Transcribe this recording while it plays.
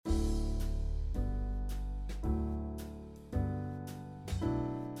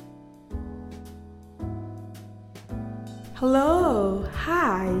Hello,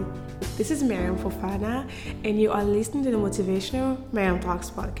 hi. This is Miriam Fofana, and you are listening to the Motivational Miriam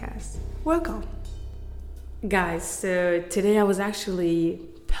Talks podcast. Welcome. Guys, so today I was actually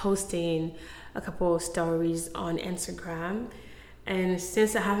posting a couple of stories on Instagram, and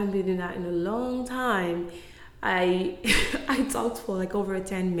since I haven't been doing that in a long time, I I talked for like over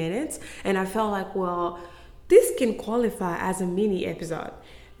 10 minutes, and I felt like, well, this can qualify as a mini episode.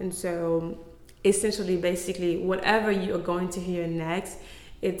 And so essentially, basically, whatever you are going to hear next,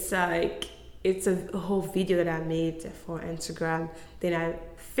 it's like it's a whole video that I made for Instagram. Then I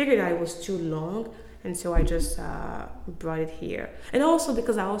figured that it was too long, and so I just brought it here. And also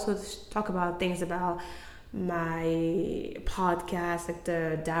because I also talk about things about my podcast, like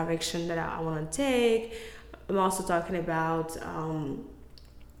the direction that I want to take. I'm also talking about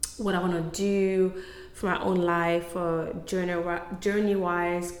what I want to do for my own life, journey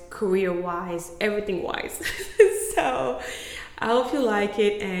wise, career wise, everything wise. So I hope you like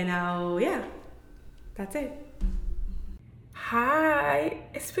it, and that's it. Hi,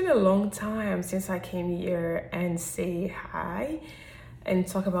 it's been a long time since I came here and say hi and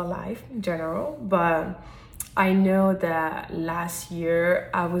talk about life in general, but I know that last year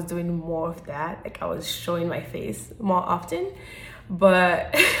I was doing more of that, like I was showing my face more often.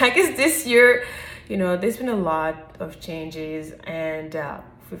 But I guess this year, there's been a lot of changes, and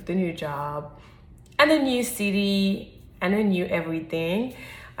with the new job and a new city and a new everything,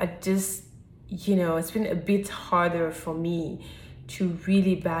 I just, it's been a bit harder for me to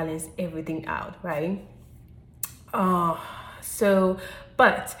really balance everything out, right?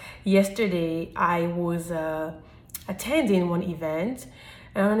 But yesterday I was attending one event,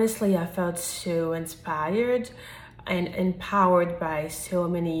 and honestly, I felt so inspired and empowered by so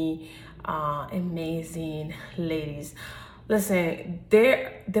many amazing ladies. Listen, they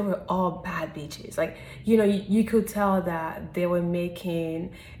were all bad bitches. Like, you could tell that they were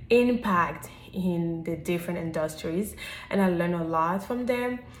making impact in the different industries, and I learned a lot from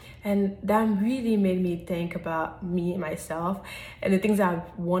them. And that really made me think about me and myself and the things I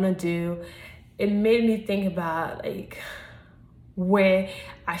want to do. It made me think about like where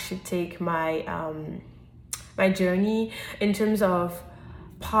I should take my my journey in terms of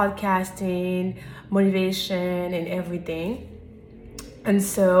podcasting, motivation, and everything. And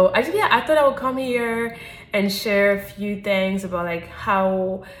so I thought I would come here and share a few things about like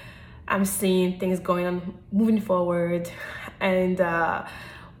how I'm seeing things going on moving forward, and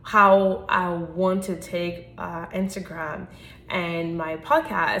how I want to take Instagram and my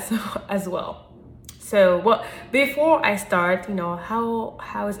podcast as well. So, well, before I start,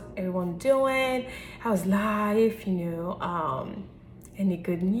 how is everyone doing? How's life? Any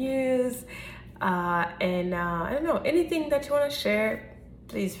good news? And I don't know, anything that you want to share,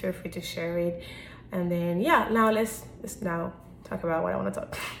 please feel free to share it. And then now let's now talk about what I want to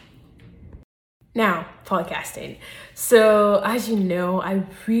talk. Now, podcasting. So, as you know, I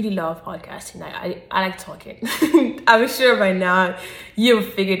really love podcasting. I like talking. I'm sure by now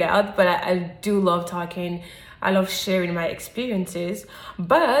you've figured out, but I do love talking. I love sharing my experiences,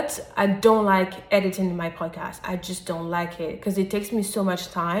 but I don't like editing my podcast. I just don't like it because it takes me so much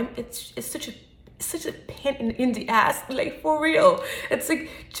time. It's such a pain in the ass, like for real. It's like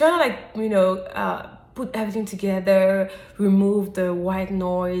trying to put everything together, remove the white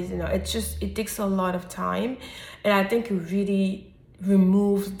noise. It takes a lot of time, and I think it really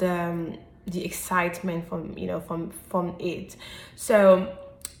removes the excitement from it. So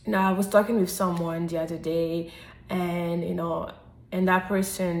I was talking with someone the other day, and and that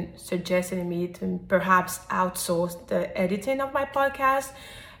person suggested me to perhaps outsource the editing of my podcast.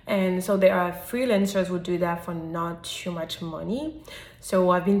 And so there are freelancers who do that for not too much money.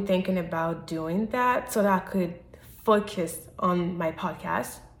 So I've been thinking about doing that so that I could focus on my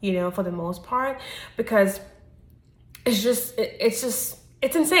podcast, for the most part, because it's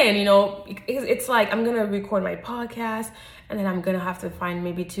insane, it's like I'm gonna record my podcast, and then I'm gonna have to find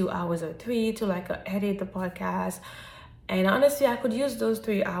maybe 2 hours or 3 to edit the podcast. And honestly, I could use those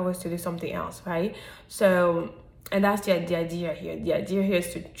 3 hours to do something else, right? So, and that's the idea here. The idea here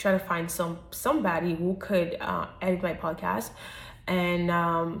is to try to find somebody who could edit my podcast, and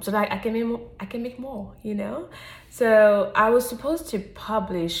so that I can make more. So I was supposed to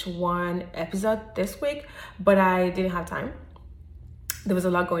publish one episode this week, but I didn't have time. There was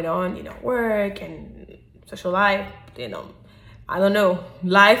a lot going on, work and social life, I don't know,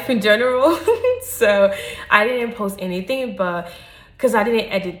 life in general. So I didn't post anything, but because I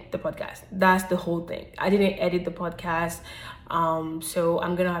didn't edit the podcast. That's the whole thing. I didn't edit the podcast. So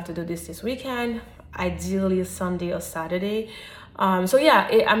I'm gonna have to do this weekend, ideally Sunday or Saturday. So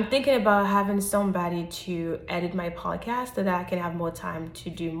yeah, I'm thinking about having somebody to edit my podcast so that I can have more time to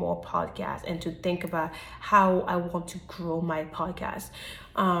do more podcasts and to think about how I want to grow my podcast.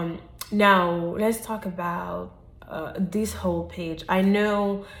 Now let's talk about this whole page. I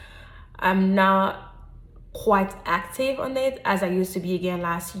know I'm not quite active on it as I used to be again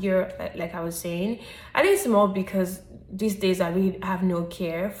last year, like I was saying. I think it's more because these days I really have no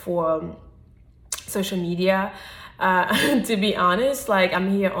care for social media. To be honest, like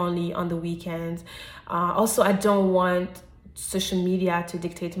I'm here only on the weekends. Also, I don't want social media to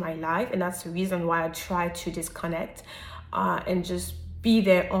dictate my life, and that's the reason why I try to disconnect and just be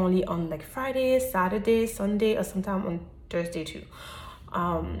there only on like Friday, Saturday, Sunday, or sometime on Thursday too.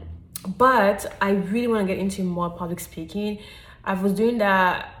 But I really want to get into more public speaking. I was doing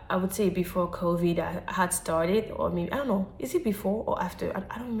that, I would say, before COVID I had started, or maybe, I don't know, is it before or after?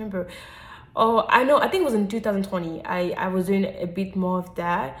 I don't remember. Oh, I know, I think it was in 2020. I was doing a bit more of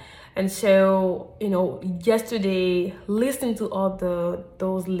that. And so, yesterday, listening to all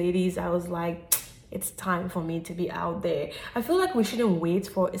those ladies, I was like, it's time for me to be out there. I feel like we shouldn't wait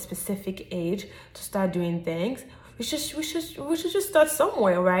for a specific age to start doing things. We should just start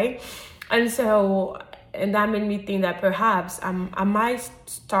somewhere, right? And that made me think that perhaps I might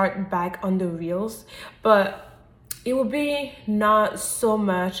start back on the reels, but it will be not so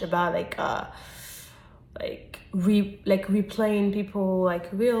much about replaying people like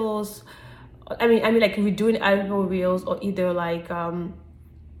reels. I mean like redoing other reels, or either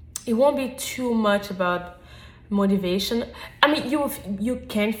it won't be too much about motivation. I mean, you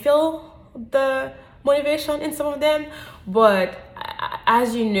can feel the motivation in some of them, but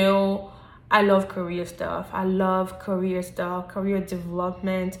as you know, I love career stuff, career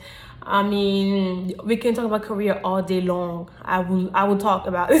development. I mean, we can talk about career all day long. I will talk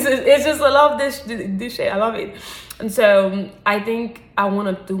about this. It's just, I love this shit. I love it. And so I think I want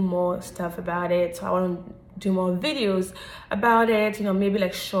to do more stuff about it. So I want to do more videos about it, maybe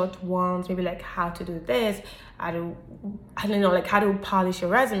like short ones, maybe like how to do this, how to polish your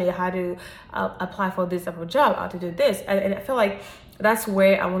resume, how to apply for this type of job, how to do this. And I feel like that's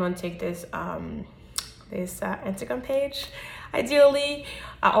where I want to take this Instagram page. Ideally,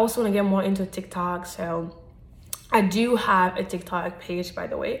 I also want to get more into TikTok. So I do have a TikTok page, by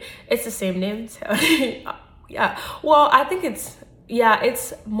the way. It's the same name. So yeah. Well, I think it's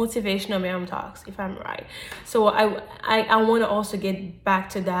Motivational Miriam Talks, if I'm right. So I want to also get back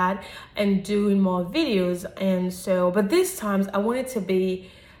to that and doing more videos. And so, but this time I want it to be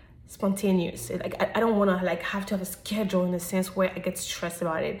spontaneous. Like I don't want to have to have a schedule, in the sense where I get stressed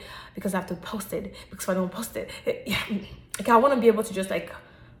about it because I have to post it, because if I don't post it, I want to be able to just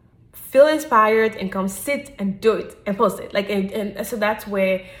feel inspired and come sit and do it and post it. And so that's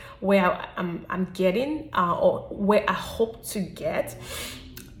where I'm getting, or where I hope to get.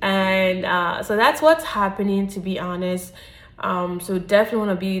 And so that's what's happening, to be honest. So definitely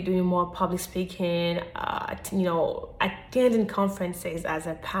want to be doing more public speaking, attending conferences as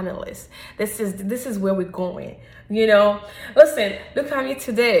a panelist. This is where we're going. Listen, look at me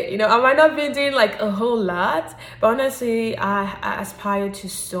today. I might not be doing a whole lot, but honestly, I aspire to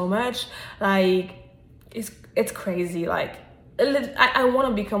so much. It's crazy. I want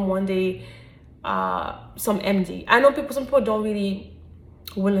to become one day some MD. I know some people don't really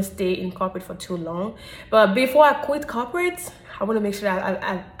want to stay in corporate for too long, but before I quit corporate, I want to make sure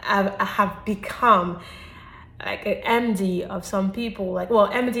that I have become an MD of some people.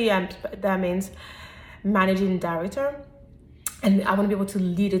 MD, and that means managing director. And I want to be able to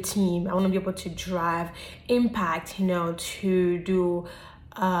lead a team. I want to be able to drive impact, to do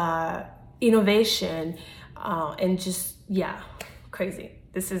innovation, and just, crazy.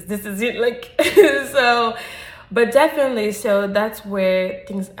 This is it. So, but definitely, so that's where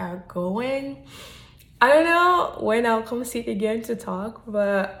things are going. I don't know when I'll come sit again to talk,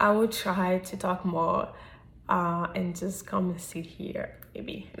 but I will try to talk more and just come and sit here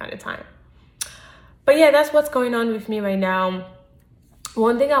maybe another time. But yeah, that's what's going on with me right now.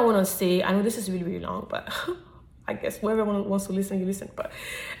 One thing I want to say, I know this is really, really long, but I guess whoever wants to listen, you listen. But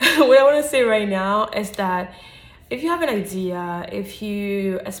what I want to say right now is that if you have an idea, if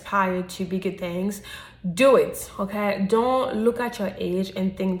you aspire to bigger things, do it, okay? Don't look at your age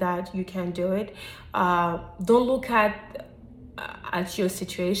and think that you can do it. Don't look at your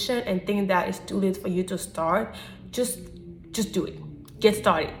situation and think that it's too late for you to start. Just do it. Get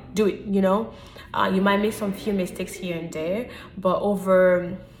started. Do it, You might make some few mistakes here and there, but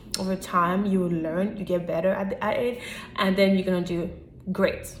over time, you will learn, you get better at it, and then you're gonna do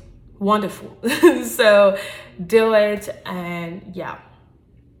great. Wonderful. So do it. And yeah,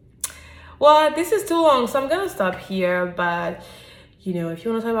 Well, this is too long, so I'm gonna stop here. But if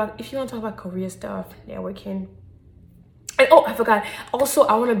you want to talk about career stuff, networking. And oh, I forgot. Also,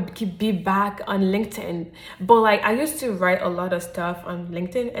 I want to be back on LinkedIn, but like I used to write a lot of stuff on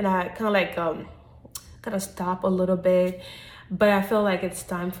LinkedIn, and I kind of stop a little bit. But I feel like it's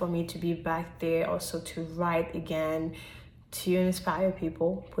time for me to be back there, also to write again, to inspire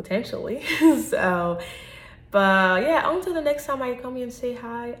people potentially. So, but yeah, until the next time I come here and say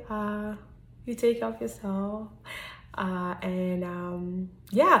hi. You take care of yourself.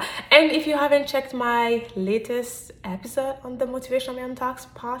 Yeah, and if you haven't checked my latest episode on the Motivational Man Talks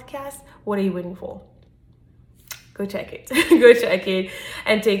podcast, what are you waiting for? Go check it. Go check it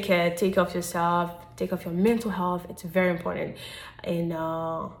and take care. Take care of yourself. Take care of your mental health. It's very important. And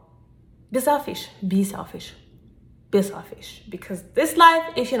be selfish. Be selfish. Be selfish. Because this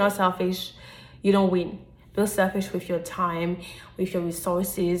life, if you're not selfish, you don't win. Be selfish with your time, with your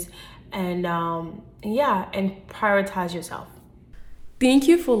resources, and prioritize yourself. Thank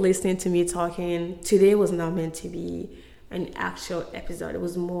you for listening to me talking. Today was not meant to be an actual episode. It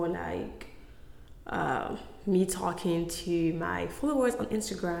was more like me talking to my followers on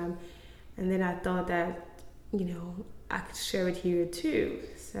Instagram, and then I thought that I could share it here too.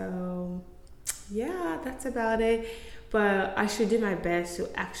 So yeah, that's about it. But I should do my best to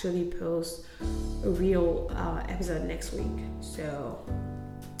actually post a real episode next week. So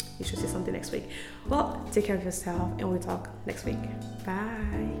you should see something next week. Well, take care of yourself, and we'll talk next week.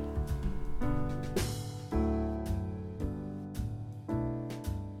 Bye.